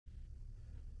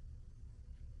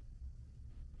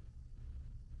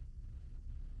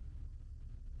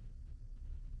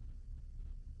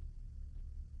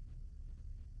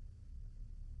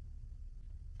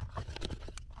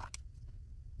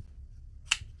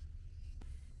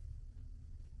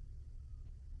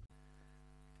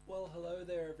Well, hello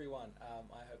there everyone.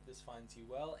 I hope this finds you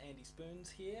well. Andy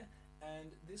Spoons here,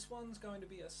 and this one's going to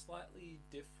be a slightly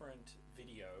different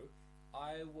video.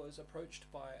 I was approached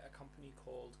by a company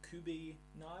called Kubey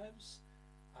Knives,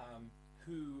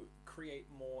 who create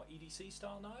more EDC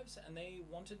style knives, and they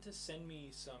wanted to send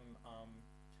me some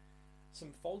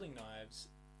folding knives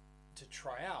to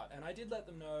try out, and I did let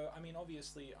them know. I mean,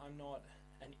 obviously I'm not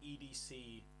an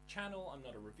EDC channel, I'm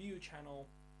not a review channel,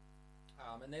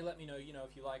 and they let me know,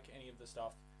 if you like any of the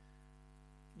stuff,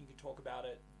 you can talk about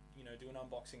it, do an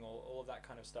unboxing, all of that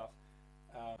kind of stuff.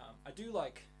 I do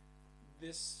like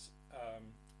this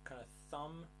kind of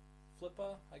thumb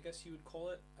flipper, I guess you would call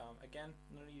it. Again,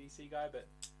 not an EDC guy, but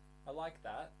I like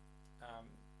that.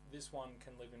 This one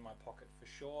can live in my pocket for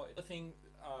sure. The thing,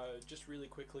 just really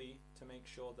quickly to make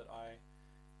sure that I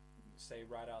say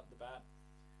right out the bat,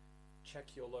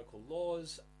 check your local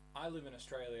laws. I live in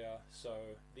Australia, so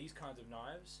these kinds of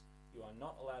knives you are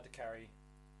not allowed to carry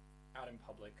out in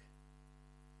public.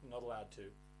 Not allowed to.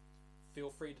 Feel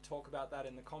free to talk about that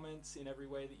in the comments in every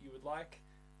way that you would like.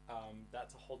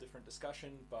 That's a whole different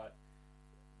discussion, but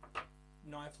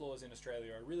knife laws in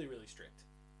Australia are really, really strict.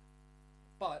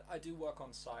 But I do work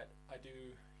on site. I do,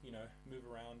 move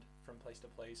around from place to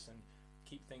place and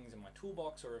keep things in my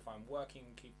toolbox, or if I'm working,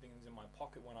 keep things in my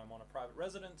pocket when I'm on a private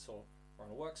residence or on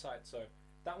a work site. So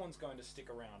that one's going to stick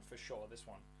around for sure, this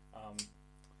one.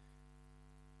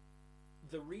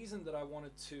 The reason that I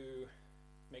wanted to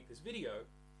make this video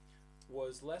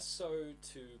was less so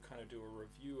to kind of do a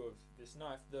review of this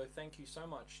knife, though thank you so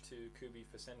much to Kubey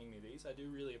for sending me these. I do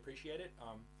really appreciate it,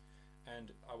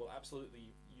 and I will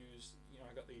absolutely use,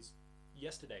 I got these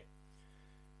yesterday.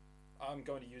 I'm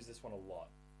going to use this one a lot,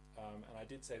 and I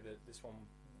did say that this one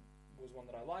was one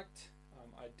that I liked.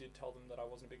 I did tell them that I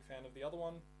wasn't a big fan of the other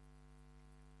one.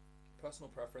 Personal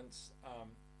preference,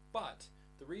 but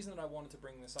the reason that I wanted to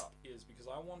bring this up is because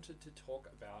I wanted to talk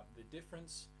about the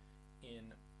difference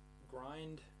in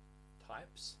grind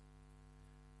types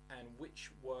and which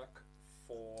work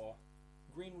for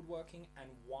green woodworking,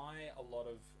 and why a lot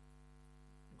of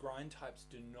grind types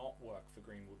do not work for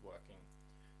green woodworking.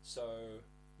 So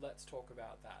let's talk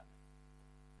about that.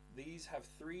 These have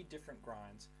 3 different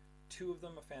grinds. 2 of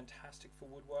them are fantastic for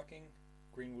woodworking,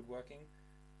 green woodworking.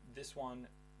 This one,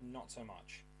 not so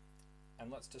much. And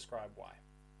let's describe why.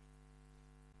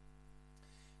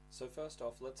 So first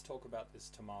off, let's talk about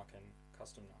this Tamarkin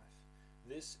custom knife.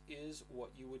 This is what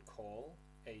you would call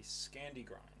a Scandi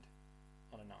grind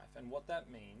on a knife. And what that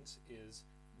means is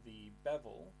the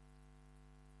bevel,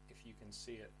 if you can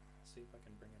see it, see if I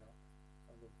can bring it up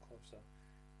a little closer.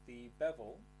 The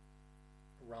bevel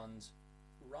runs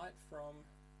right from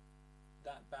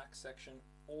that back section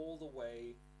all the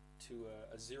way to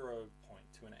a 0 point,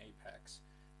 to an apex.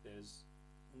 There's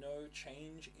no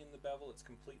change in the bevel, it's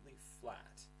completely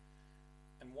flat.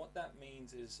 And what that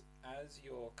means is, as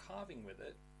you're carving with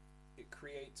it, it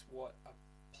creates what a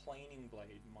planing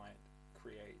blade might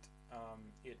create.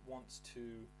 It wants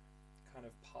to kind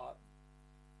of part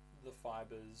the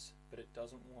fibers, but it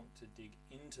doesn't want to dig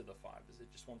into the fibers.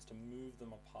 It just wants to move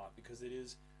them apart, because it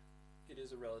is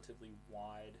a relatively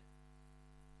wide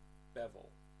bevel,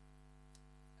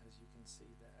 as you can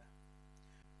see there.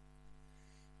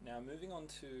 Now moving on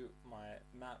to my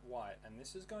matte white, and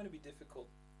this is going to be difficult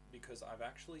because I've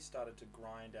actually started to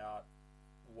grind out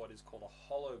what is called a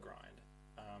hollow grind.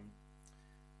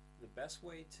 The best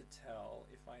way to tell,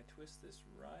 if I twist this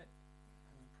right,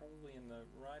 probably in the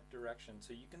right direction,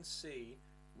 so you can see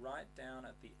right down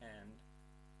at the end,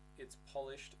 it's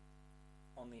polished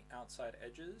on the outside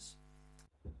edges.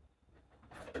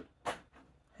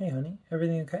 Hey honey,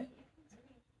 everything okay?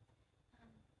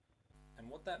 And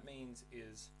what that means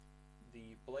is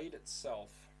the blade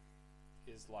itself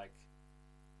is like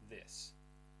this,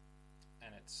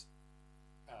 and it's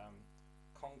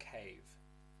concave,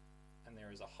 and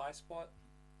there is a high spot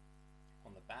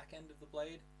on the back end of the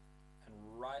blade and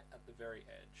right at the very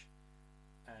edge.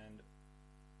 And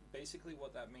basically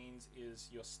what that means is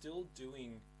you're still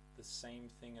doing the same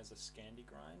thing as a Scandi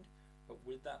grind, but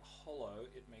with that hollow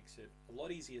it makes it a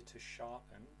lot easier to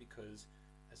sharpen, because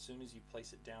as soon as you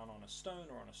place it down on a stone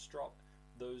or on a strop,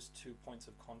 those 2 points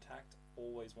of contact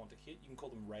always want to hit. You can call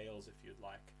them rails if you'd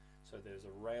like. So there's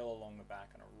a rail along the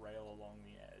back and a rail along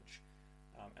the edge.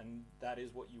 And that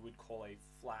is what you would call a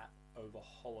flat over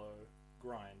hollow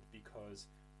grind, because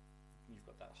you've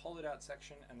got that hollowed out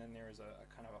section and then there is a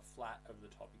kind of a flat over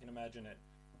the top. You can imagine it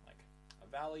like a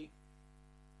valley,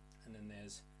 and then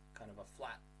there's kind of a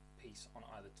flat piece on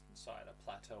either side, a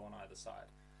plateau on either side.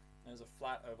 There's a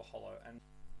flat over hollow,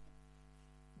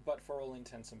 but for all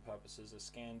intents and purposes, a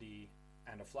Scandi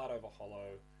and a flat over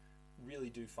hollow really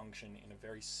do function in a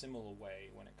very similar way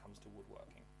when it comes to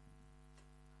woodworking.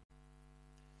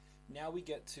 Now we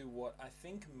get to what I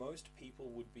think most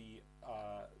people would be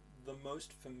the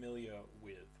most familiar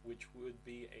with, which would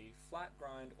be a flat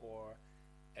grind or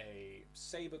a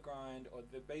saber grind, or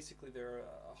basically there are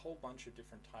a whole bunch of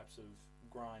different types of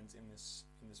grinds in this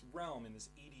realm, in this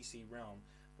EDC realm.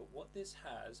 But what this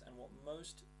has, and what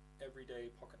most everyday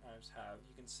pocket knives have,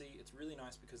 you can see it's really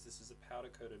nice because this is a powder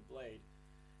coated blade.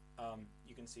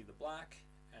 You can see the black,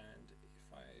 and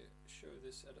if I show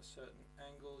this at a certain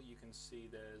angle, you can see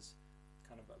there's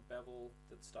kind of a bevel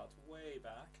that starts way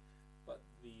back, but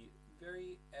the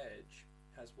very edge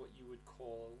has what you would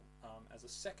call as a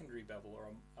secondary bevel, or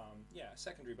a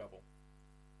secondary bevel,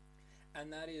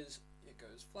 and that is, it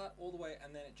goes flat all the way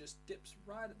and then it just dips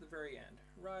right at the very end,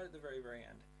 right at the very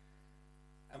end.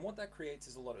 And what that creates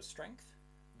is a lot of strength,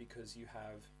 because you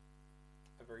have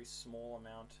a very small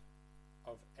amount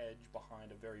of edge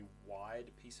behind a very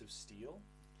wide piece of steel,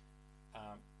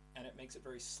 and it makes it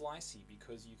very slicey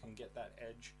because you can get that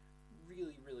edge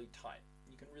really tight.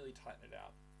 You can really tighten it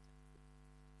out.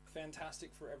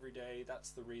 Fantastic for every day.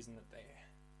 That's the reason that they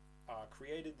are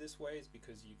created this way, is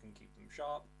because you can keep them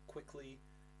sharp quickly.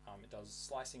 It does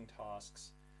slicing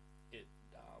tasks. It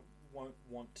won't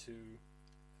want to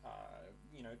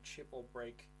chip or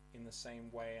break in the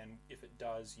same way, and if it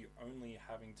does, you're only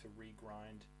having to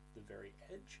regrind the very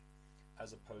edge,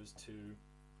 as opposed to,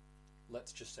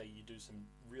 let's just say you do some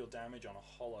real damage on a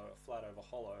flat over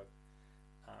hollow.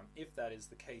 If that is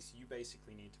the case, you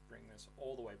basically need to bring this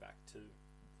all the way back to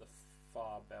the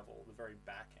far bevel, the very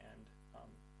back end,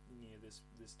 near this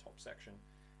top section,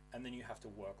 and then you have to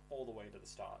work all the way to the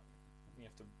start. You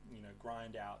have to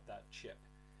grind out that chip.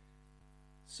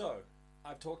 So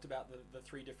I've talked about the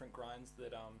three different grinds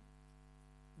that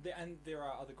and there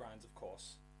are other grinds, of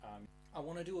course. I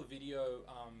want to do a video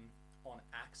on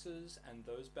axes and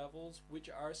those bevels, which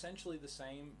are essentially the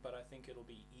same, but I think it'll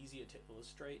be easier to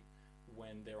illustrate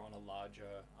when they're on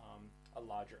a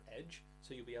larger edge,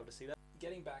 so you'll be able to see that.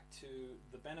 Getting back to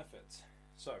the benefits,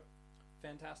 so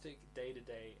fantastic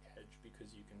day-to-day edge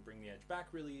because you can bring the edge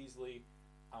back really easily,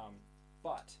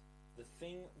 but the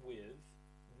thing with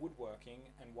woodworking,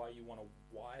 and why you want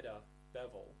a wider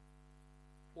bevel,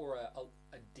 or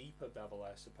a deeper bevel,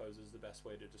 I suppose is the best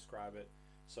way to describe it,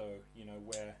 so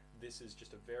where this is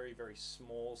just a very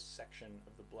small section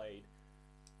of the blade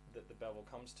that the bevel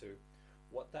comes to.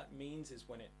 What that means is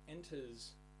when it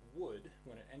enters wood,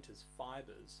 when it enters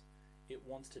fibers, it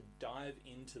wants to dive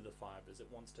into the fibers. It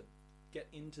wants to get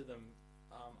into them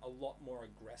a lot more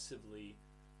aggressively,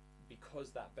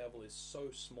 because that bevel is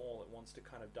so small. It wants to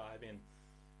kind of dive in.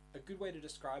 A good way to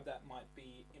describe that might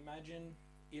be, imagine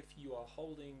if you are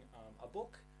holding a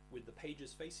book with the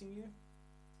pages facing you.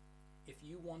 If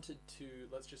you wanted to,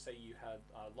 let's just say you had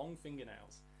long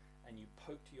fingernails, and you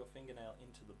poked your fingernail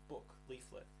into the book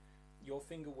leaflet, your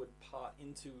finger would part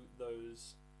into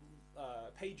those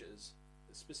pages,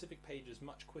 specific pages,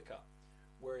 much quicker.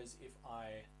 Whereas if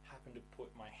I happen to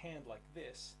put my hand like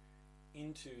this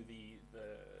into the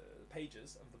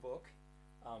pages of the book,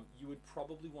 you would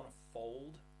probably want to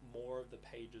fold more of the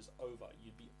pages over.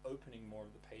 You'd be opening more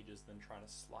of the pages than trying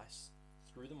to slice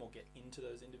through them or get into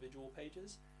those individual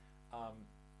pages.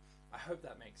 I hope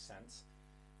that makes sense.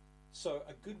 So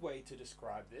a good way to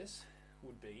describe this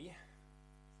would be,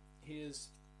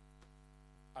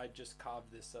 I just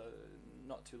carved this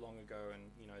not too long ago,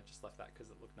 and just left that because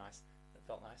it looked nice, it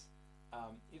felt nice.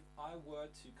 If I were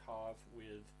to carve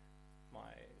with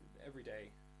my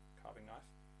everyday carving knife,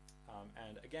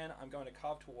 and again I'm going to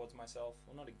carve towards myself,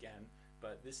 well, not again,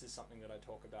 but this is something that I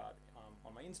talk about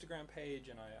on my Instagram page,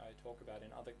 and I talk about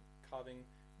in other carving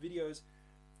videos.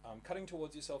 Cutting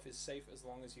towards yourself is safe as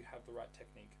long as you have the right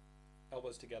technique.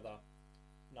 Elbows together,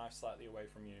 knife slightly away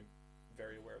from you,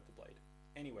 very aware of the blade.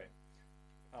 Anyway,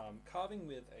 carving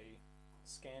with a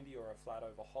Scandi or a flat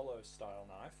over hollow style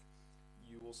knife,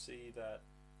 you will see that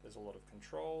there's a lot of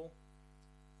control,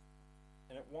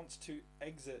 and it wants to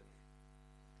exit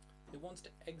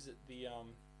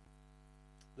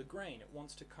the grain. It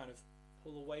wants to kind of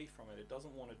pull away from it. It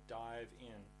doesn't want to dive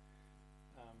in,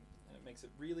 and it makes it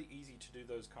really easy to do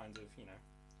those kinds of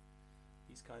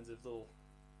these kinds of little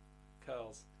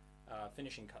curls.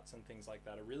 Finishing cuts and things like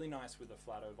that are really nice with a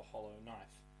flat over hollow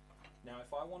knife. Now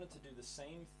if I wanted to do the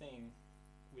same thing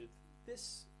with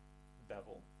this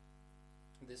bevel,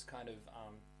 this kind of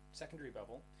secondary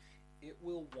bevel, it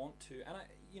will want to, and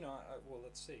well,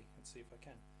 let's see if I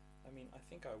can. I mean, I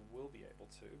think I will be able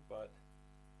to, but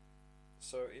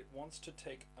so it wants to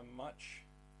take a much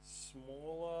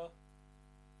smaller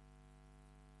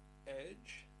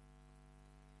edge,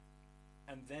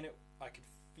 and then I could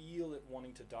feel it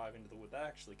wanting to dive into the wood. That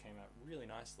actually came out really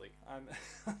nicely. I'm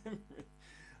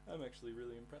I'm actually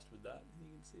really impressed with that. You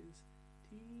can see this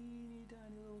teeny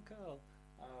tiny little curl.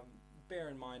 Bear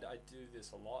in mind, I do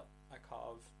this a lot. I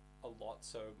carve a lot,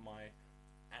 so my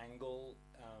angle,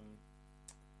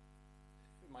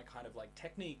 my kind of like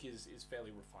technique is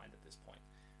fairly refined at this point.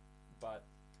 But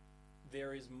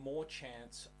there is more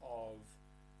chance of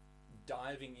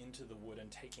diving into the wood and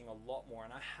taking a lot more,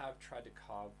 and I have tried to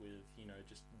carve with, you know,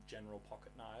 just general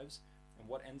pocket knives, and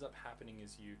what ends up happening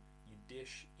is you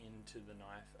dish into the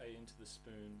knife, into the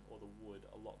spoon or the wood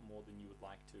a lot more than you would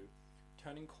like to.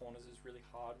 Turning corners is really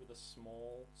hard with a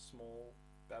small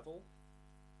bevel,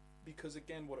 because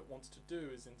again what it wants to do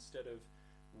is, instead of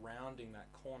rounding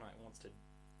that corner, it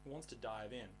wants to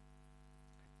dive in.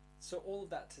 So all of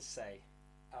that to say,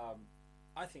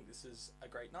 I think this is a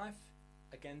great knife.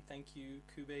 Again, thank you,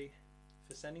 Kubey,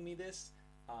 for sending me this.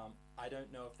 I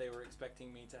don't know if they were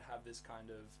expecting me to have this kind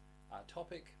of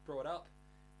topic brought up,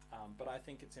 but I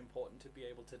think it's important to be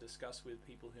able to discuss with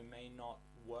people who may not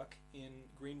work in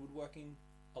green woodworking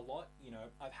a lot. You know,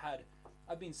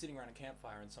 I've been sitting around a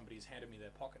campfire and somebody's handed me their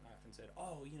pocket knife and said,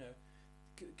 "Oh, you know,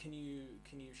 can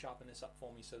you sharpen this up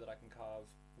for me so that I can carve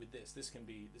with this? This can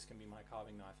be my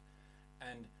carving knife."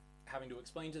 And having to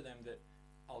explain to them that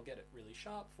I'll get it really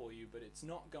sharp for you, but it's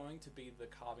not going to be the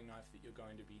carving knife that you're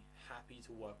going to be happy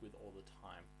to work with all the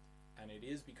time. And it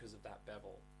is because of that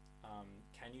bevel.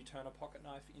 Can you turn a pocket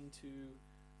knife into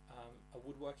a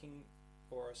woodworking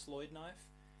or a Sloyd knife?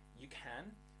 You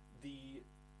can. The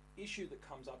issue that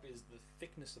comes up is the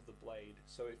thickness of the blade.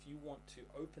 So if you want to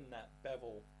open that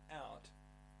bevel out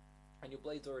and your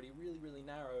blade's already really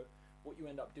narrow, what you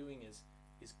end up doing is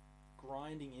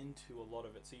grinding into a lot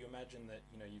of it. So you imagine that,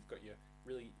 you know, you've got your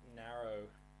really narrow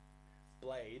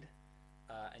blade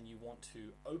and you want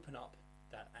to open up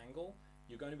that angle,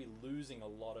 you're going to be losing a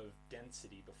lot of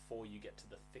density before you get to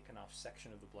the thick enough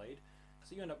section of the blade.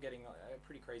 So you end up getting a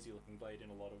pretty crazy looking blade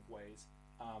in a lot of ways.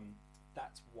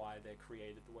 That's why they're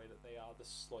created the way that they are, the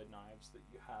Sloyd knives that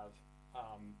you have.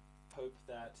 Hope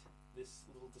that this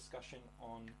little discussion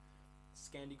on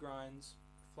Scandi grinds,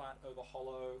 flat over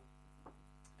hollow,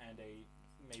 and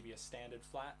maybe a standard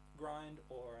flat grind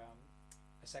or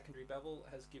a secondary bevel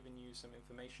has given you some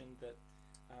information that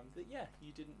yeah,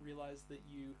 you didn't realize that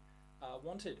you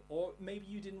wanted, or maybe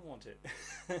you didn't want it,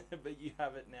 but you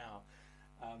have it now.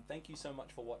 Thank you so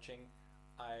much for watching.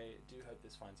 I do hope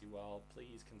this finds you well.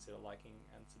 Please consider liking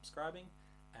and subscribing,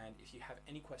 and if you have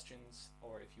any questions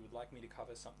or if you would like me to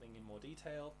cover something in more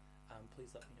detail,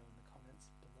 please let me know in the comments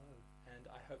below, and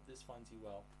I hope this finds you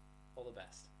well. All the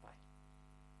best. Bye.